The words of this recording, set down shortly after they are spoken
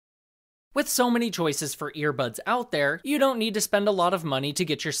With so many choices for earbuds out there, you don't need to spend a lot of money to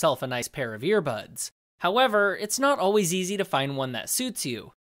get yourself a nice pair of earbuds. However, it's not always easy to find one that suits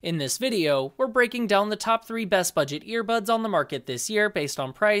you. In this video, we're breaking down the top 3 best budget earbuds on the market this year based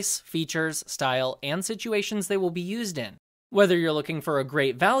on price, features, style, and situations they will be used in. Whether you're looking for a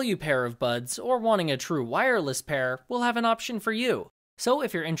great value pair of buds or wanting a true wireless pair, we'll have an option for you. So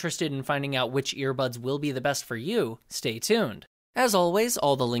if you're interested in finding out which earbuds will be the best for you, stay tuned. As always,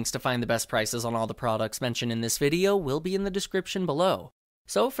 all the links to find the best prices on all the products mentioned in this video will be in the description below.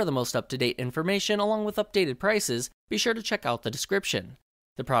 So for the most up-to-date information along with updated prices, be sure to check out the description.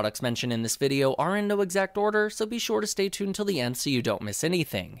 The products mentioned in this video are in no exact order, so be sure to stay tuned till the end so you don't miss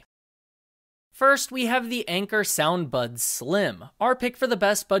anything. First, we have the Anker Soundbuds Slim, our pick for the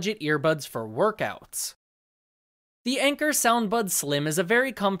best budget earbuds for workouts. The Anker Soundbuds Slim is a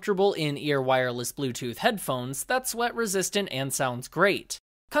very comfortable in-ear wireless Bluetooth headphones that's sweat resistant and sounds great.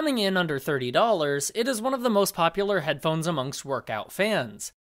 Coming in under $30, it is one of the most popular headphones amongst workout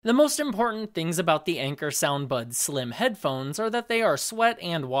fans. The most important things about the Anker Soundbuds Slim headphones are that they are sweat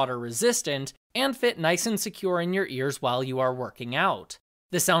and water resistant and fit nice and secure in your ears while you are working out.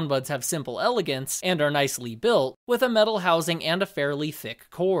 The Soundbuds have simple elegance and are nicely built with a metal housing and a fairly thick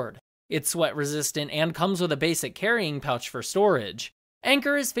cord. It's sweat resistant and comes with a basic carrying pouch for storage.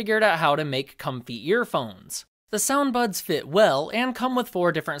 Anker has figured out how to make comfy earphones. The Soundbuds fit well and come with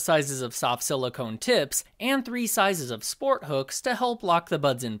 4 different sizes of soft silicone tips and 3 sizes of sport hooks to help lock the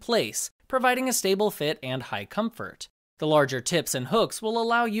buds in place, providing a stable fit and high comfort. The larger tips and hooks will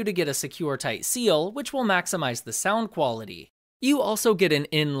allow you to get a secure tight seal, which will maximize the sound quality. You also get an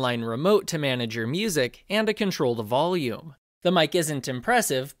inline remote to manage your music and to control the volume. The mic isn't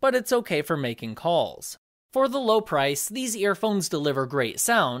impressive, but it's okay for making calls. For the low price, these earphones deliver great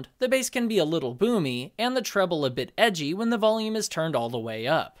sound, the bass can be a little boomy, and the treble a bit edgy when the volume is turned all the way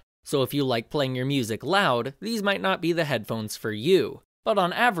up. So if you like playing your music loud, these might not be the headphones for you. But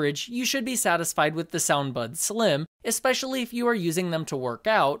on average, you should be satisfied with the Soundbuds Slim, especially if you are using them to work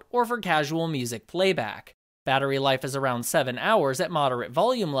out or for casual music playback. Battery life is around 7 hours at moderate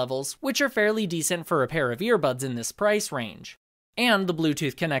volume levels, which are fairly decent for a pair of earbuds in this price range. And the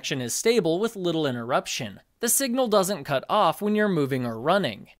Bluetooth connection is stable with little interruption. The signal doesn't cut off when you're moving or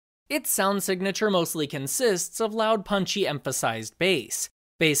running. Its sound signature mostly consists of loud, punchy, emphasized bass.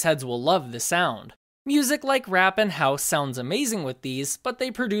 Bass heads will love the sound. Music like rap and house sounds amazing with these, but they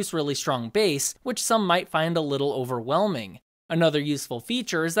produce really strong bass, which some might find a little overwhelming. Another useful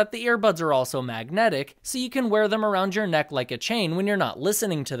feature is that the earbuds are also magnetic, so you can wear them around your neck like a chain when you're not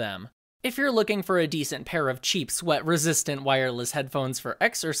listening to them. If you're looking for a decent pair of cheap, sweat-resistant wireless headphones for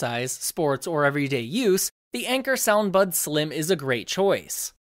exercise, sports, or everyday use, the Anker Soundbuds Slim is a great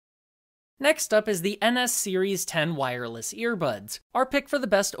choice. Next up is the NS Series 10 wireless earbuds, our pick for the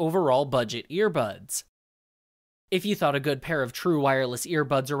best overall budget earbuds. If you thought a good pair of true wireless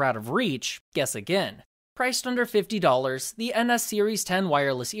earbuds are out of reach, guess again. Priced under $50, the NS Series 10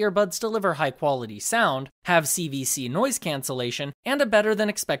 wireless earbuds deliver high-quality sound, have CVC noise cancellation, and a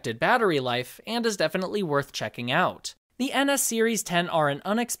better-than-expected battery life, and is definitely worth checking out. The NS Series 10 are an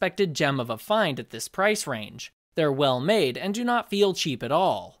unexpected gem of a find at this price range. They're well-made and do not feel cheap at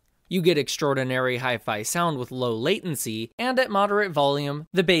all. You get extraordinary hi-fi sound with low latency, and at moderate volume,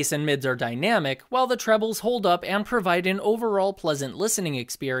 the bass and mids are dynamic, while the trebles hold up and provide an overall pleasant listening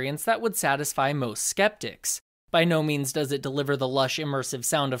experience that would satisfy most skeptics. By no means does it deliver the lush, immersive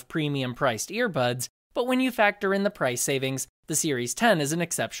sound of premium-priced earbuds, but when you factor in the price savings, the Series 10 is an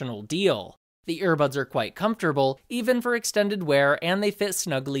exceptional deal. The earbuds are quite comfortable, even for extended wear, and they fit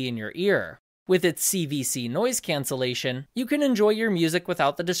snugly in your ear. With its CVC noise cancellation, you can enjoy your music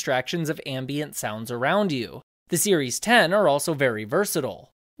without the distractions of ambient sounds around you. The Series 10 are also very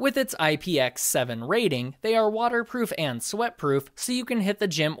versatile. With its IPX7 rating, they are waterproof and sweatproof, so you can hit the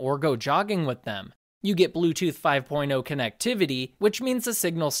gym or go jogging with them. You get Bluetooth 5.0 connectivity, which means the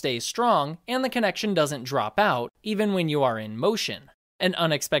signal stays strong and the connection doesn't drop out, even when you are in motion. An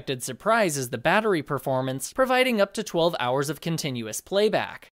unexpected surprise is the battery performance, providing up to 12 hours of continuous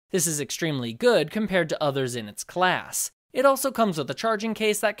playback. This is extremely good compared to others in its class. It also comes with a charging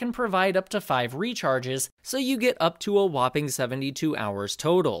case that can provide up to 5 recharges, so you get up to a whopping 72 hours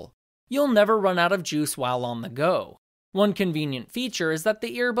total. You'll never run out of juice while on the go. One convenient feature is that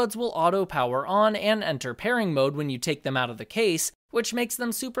the earbuds will auto power on and enter pairing mode when you take them out of the case, which makes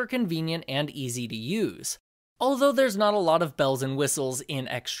them super convenient and easy to use. Although there's not a lot of bells and whistles in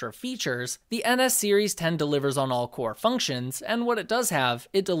extra features, the NS Series 10 delivers on all core functions, and what it does have,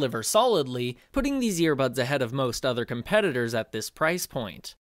 it delivers solidly, putting these earbuds ahead of most other competitors at this price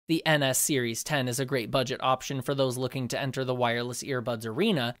point. The NS Series 10 is a great budget option for those looking to enter the wireless earbuds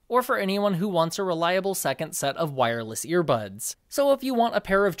arena, or for anyone who wants a reliable second set of wireless earbuds. So if you want a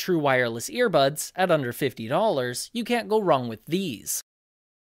pair of true wireless earbuds at under $50, you can't go wrong with these.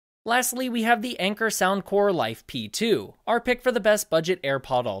 Lastly, we have the Anker Soundcore Life P2, our pick for the best budget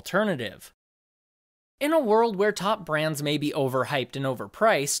AirPod alternative. In a world where top brands may be overhyped and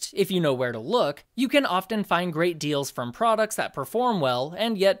overpriced, if you know where to look, you can often find great deals from products that perform well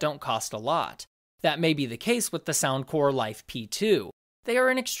and yet don't cost a lot. That may be the case with the Soundcore Life P2. They are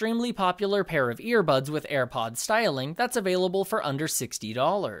an extremely popular pair of earbuds with AirPod styling that's available for under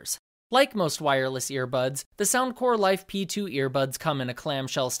 $60. Like most wireless earbuds, the Soundcore Life P2 earbuds come in a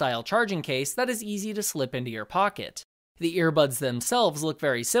clamshell-style charging case that is easy to slip into your pocket. The earbuds themselves look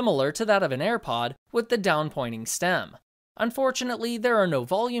very similar to that of an AirPod, with the down-pointing stem. Unfortunately, there are no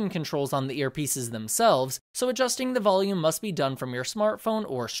volume controls on the earpieces themselves, so adjusting the volume must be done from your smartphone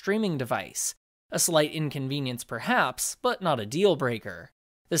or streaming device. A slight inconvenience perhaps, but not a deal-breaker.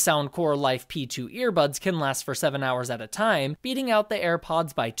 The Soundcore Life P2 earbuds can last for 7 hours at a time, beating out the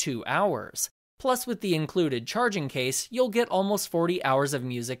AirPods by 2 hours. Plus, with the included charging case, you'll get almost 40 hours of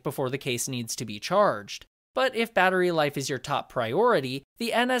music before the case needs to be charged. But if battery life is your top priority,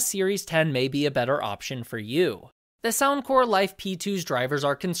 the NS Series 10 may be a better option for you. The Soundcore Life P2's drivers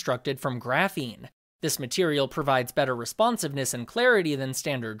are constructed from graphene. This material provides better responsiveness and clarity than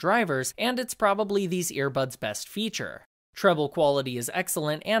standard drivers, and it's probably these earbuds' best feature. Treble quality is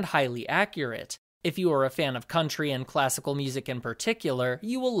excellent and highly accurate. If you are a fan of country and classical music in particular,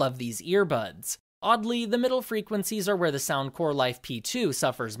 you will love these earbuds. Oddly, the middle frequencies are where the Soundcore Life P2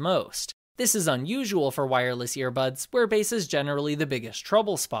 suffers most. This is unusual for wireless earbuds, where bass is generally the biggest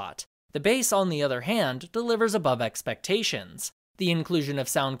trouble spot. The bass, on the other hand, delivers above expectations. The inclusion of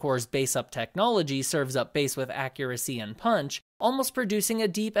Soundcore's bass-up technology serves up bass with accuracy and punch, almost producing a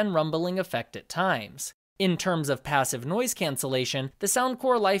deep and rumbling effect at times. In terms of passive noise cancellation, the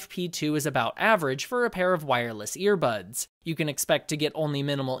Soundcore Life P2 is about average for a pair of wireless earbuds. You can expect to get only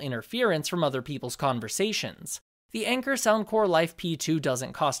minimal interference from other people's conversations. The Anker Soundcore Life P2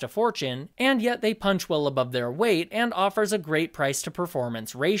 doesn't cost a fortune, and yet they punch well above their weight and offers a great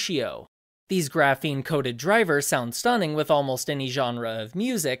price-to-performance ratio. These graphene-coated drivers sound stunning with almost any genre of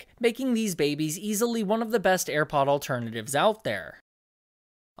music, making these babies easily one of the best AirPod alternatives out there.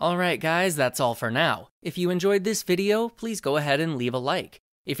 Alright guys, that's all for now. If you enjoyed this video, please go ahead and leave a like.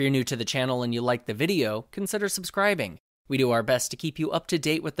 If you're new to the channel and you like the video, consider subscribing. We do our best to keep you up to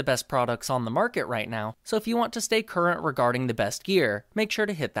date with the best products on the market right now, so if you want to stay current regarding the best gear, make sure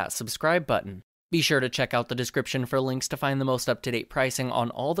to hit that subscribe button. Be sure to check out the description for links to find the most up-to-date pricing on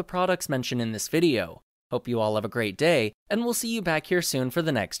all the products mentioned in this video. Hope you all have a great day, and we'll see you back here soon for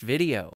the next video.